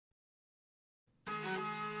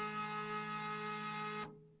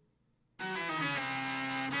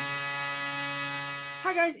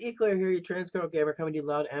Hi guys, EClaire here, your transcript gamer coming to you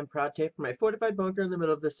loud and proud tape from my fortified bunker in the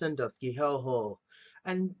middle of the Sandusky hellhole.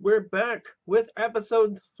 And we're back with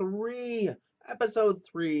episode 3,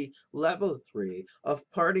 level 3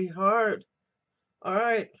 of Party Hard.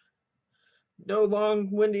 Alright, no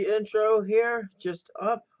long-windy intro here, just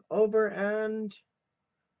up, over, and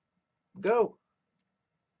go.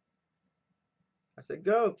 I said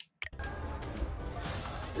go.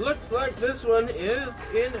 Looks like this one is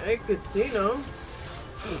in a casino.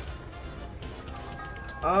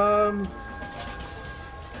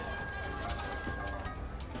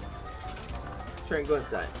 Try and go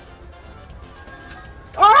inside.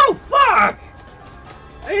 Oh, fuck!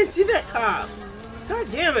 I didn't see that cop.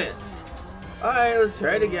 God damn it. Alright, let's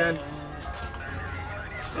try it again.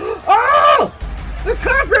 Oh! The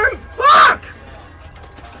cop ran! Fuck!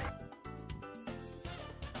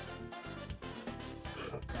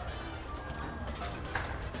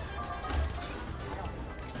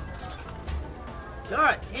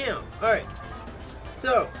 God damn. Alright.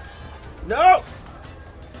 So. No!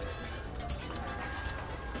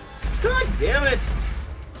 God damn it!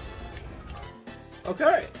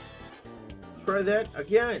 Okay. Let's try that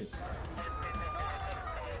again.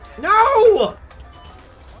 No!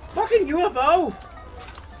 Fucking UFO!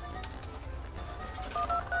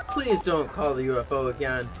 Please don't call the UFO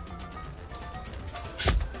again.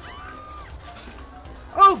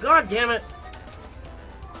 Oh, god damn it!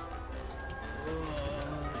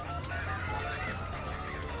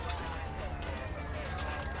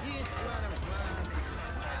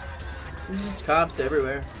 There's just cops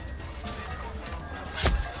everywhere.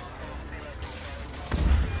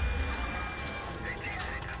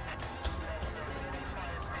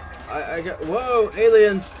 I got, whoa,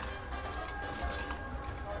 aliens.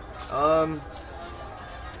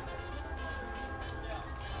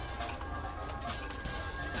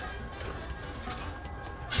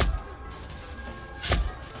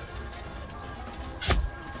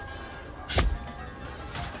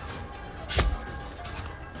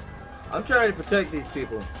 I'm trying to protect these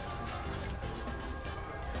people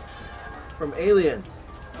from aliens.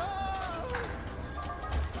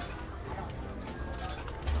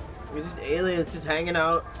 We're just aliens just hanging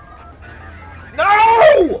out.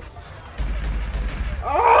 No!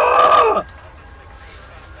 Oh!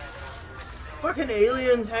 Fucking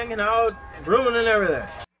aliens hanging out, ruining everything.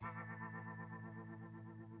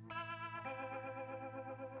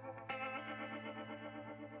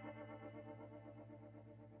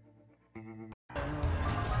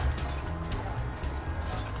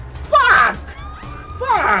 Fuck!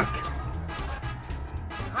 Fuck!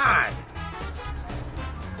 God.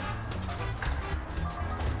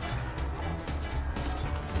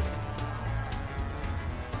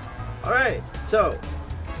 Alright, so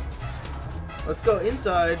let's go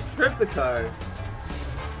inside, trip the car.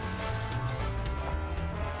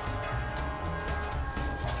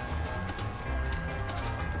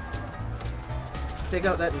 Take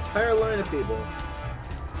out that entire line of people.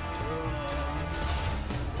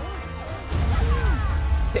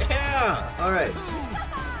 Yeah! Alright.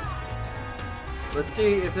 Let's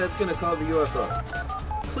see if that's gonna call the UFO.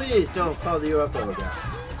 Please don't call the UFO again.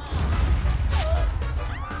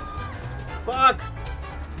 Fuck!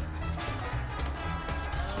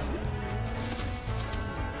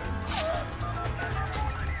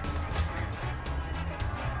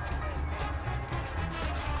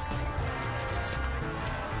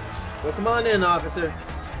 Well, come on in, officer.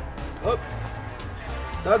 Oh,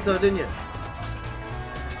 thought so, didn't you?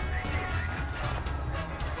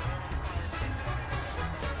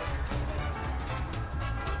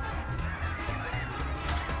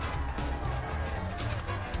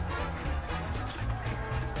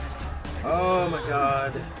 Oh my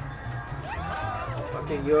god.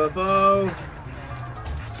 Fucking UFO.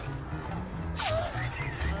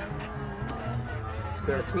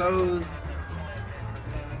 Spare clothes.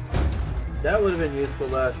 That would have been useful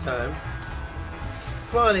last time.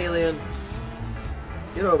 Come on, alien.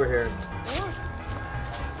 Get over here.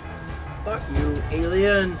 Fuck you,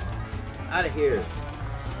 alien. Out of here.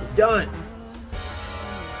 You're done.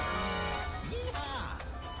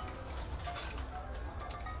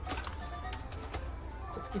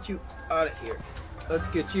 Get you out of here. Let's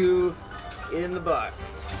get you in the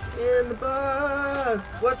box. In the box!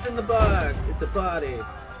 What's in the box? It's a body.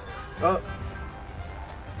 Oh.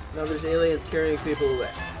 Now there's aliens carrying people away.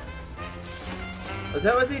 Is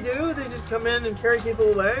that what they do? They just come in and carry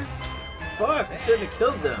people away? Fuck, I shouldn't have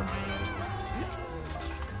killed them.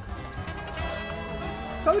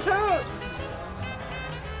 Call the cops!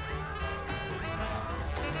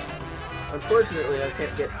 Unfortunately, I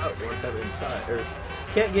can't get out once I'm inside. Or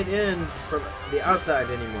can't get in from the outside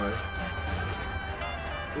anymore.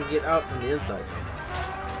 You can get out from the inside.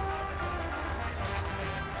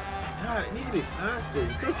 God, I need to be faster.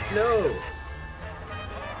 You're so slow.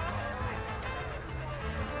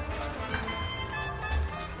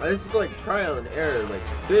 This is like trial and error, like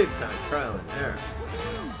big time trial and error.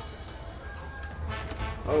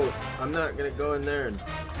 Oh, I'm not gonna go in there and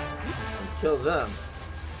kill them.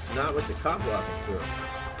 Not with the cop walking through.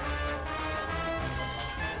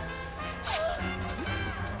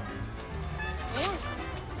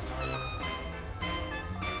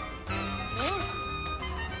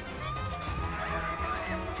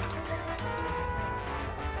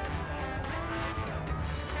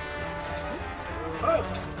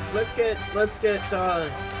 Let's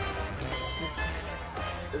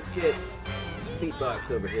get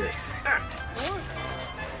beatbox over here. Ah!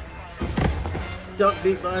 Dump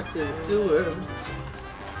beatbox in the sewer.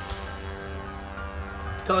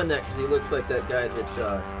 Calling that because he looks like that guy that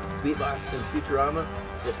beatbox in Futurama,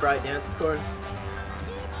 that fried dance corn.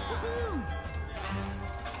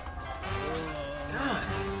 God.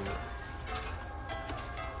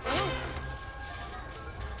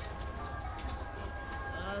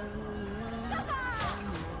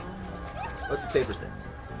 What's the paper say?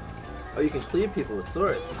 Oh, you can cleave people with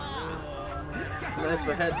swords. Nice if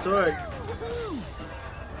I had swords.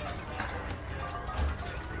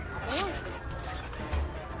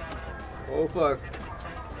 Oh fuck.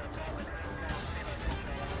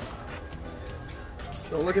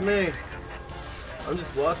 Don't look at me. I'm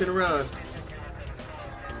just walking around.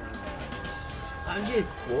 I'm just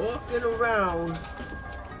walking around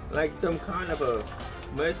like some kind of a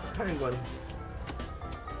mad penguin.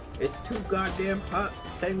 It's too goddamn hot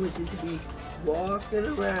penguins need to be walking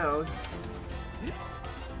around.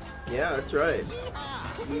 Yeah, that's right.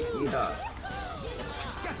 Yeehaw.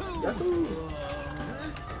 Yahoo!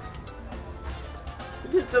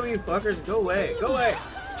 Look at some of you fuckers. Go away. Go away.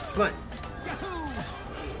 Come on.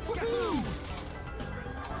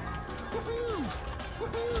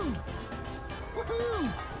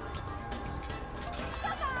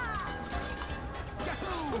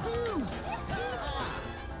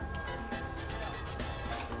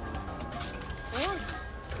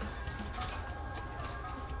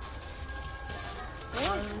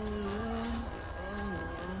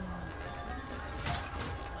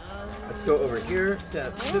 Let's go over here,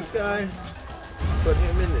 stab this guy, put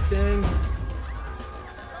him in the thing.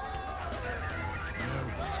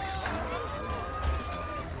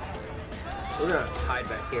 We're gonna hide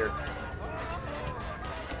back here.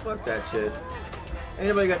 Fuck that shit.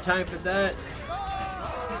 Anybody got time for that?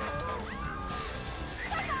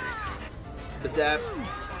 Zap.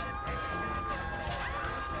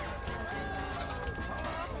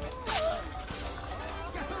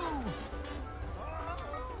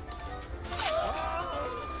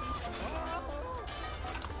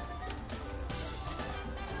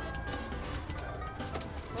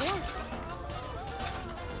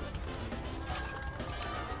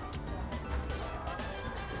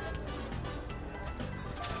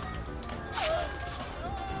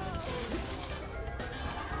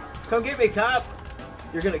 Come get me, cop!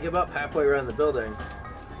 You're gonna give up halfway around the building.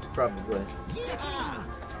 Probably.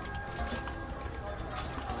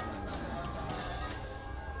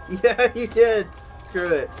 Yeah, you did!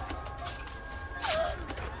 Screw it.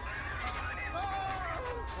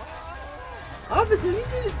 Officer, you need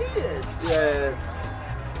to see this! Yes.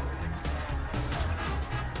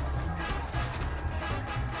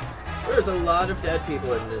 There's a lot of dead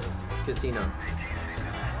people in this casino.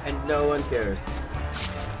 And no one cares.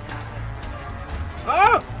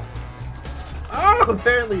 Oh! Oh!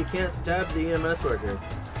 Apparently you can't stab the EMS workers.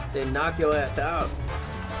 They knock your ass out.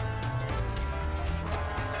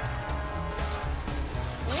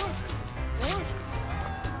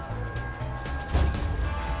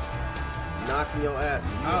 Knocking your ass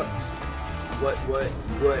out. What?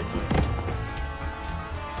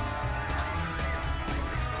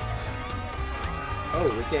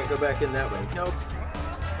 Oh, we can't go back in that way. Nope.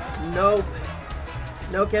 Nope.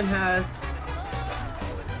 No can has.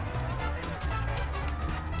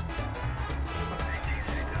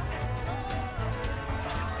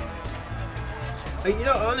 You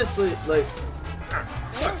know, honestly, like,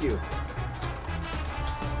 fuck you.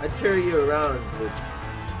 I'd carry you around, but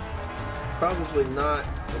probably not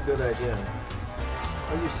a good idea.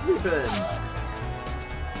 Are you sleeping?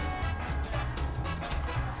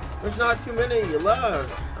 There's not too many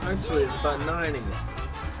left. Actually, it's about 9 of you.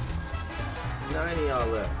 9 of y'all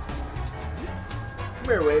left. Come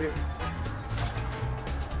here, waiter.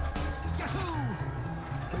 Come on.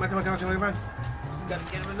 You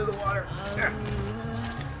gotta get him into the water.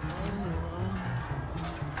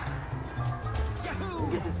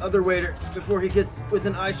 other waiter before he gets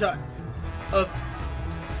within eye shot of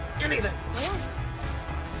anything.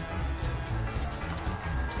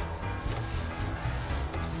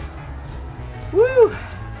 Woo!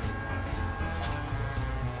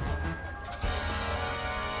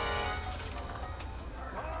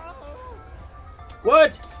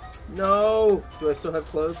 What? No! Do I still have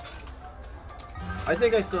clothes? I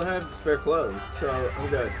think I still have spare clothes, so I'm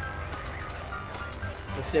good.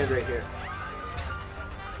 I'll stand right here.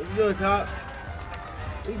 What you doing, cop?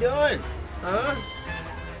 What you doing? Huh?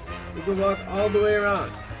 You can walk all the way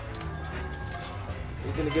around.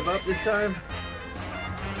 You gonna give up this time?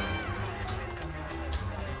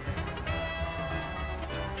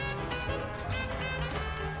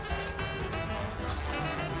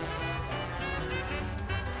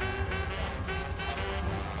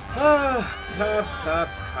 Ah, cops,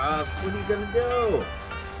 what are you gonna do?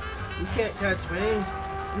 You can't catch me.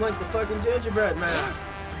 I'm like the fucking gingerbread man.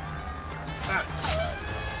 Ah.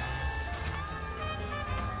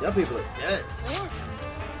 Y'all people are dense.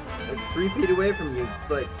 Like 3 feet away from you,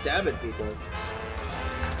 like stabbing people.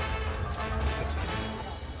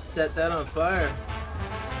 Set that on fire.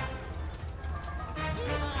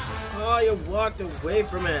 Oh, you walked away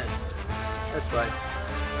from it. That's fine.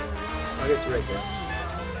 I'll get you right there.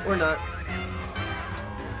 Or not.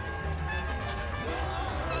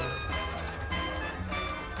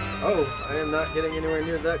 Oh, I am not getting anywhere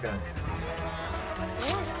near that guy.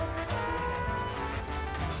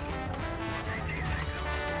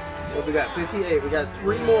 What we got? 58. We got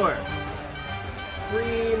 3 more.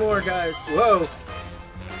 3 more guys. Whoa.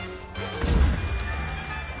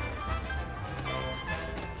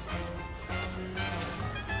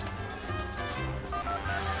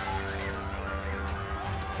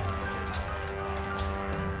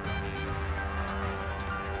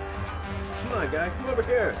 Come on, guy. Come over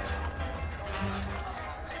here.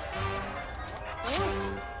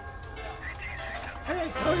 Hey,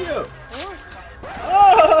 how are you?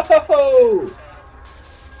 Oh!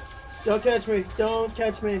 Don't catch me. Don't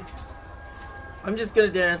catch me. I'm just gonna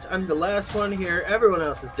dance. I'm the last one here. Everyone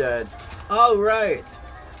else is dead. Alright.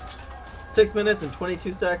 6 minutes and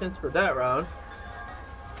 22 seconds for that round.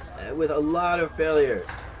 With a lot of failures.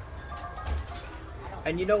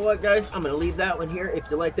 And you know what, guys? I'm going to leave that one here. If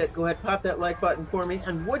you like that, go ahead, pop that like button for me.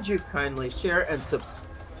 And would you kindly share and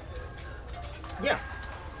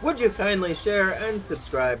Would you kindly share and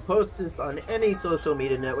subscribe? Post this on any social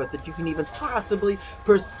media network that you can even possibly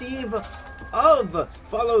perceive of.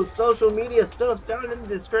 Follow social media stuffs down in the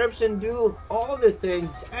description. Do all the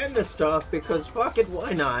things and the stuff because fuck it,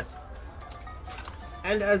 why not?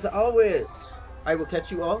 And as always, I will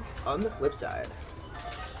catch you all on the flip side.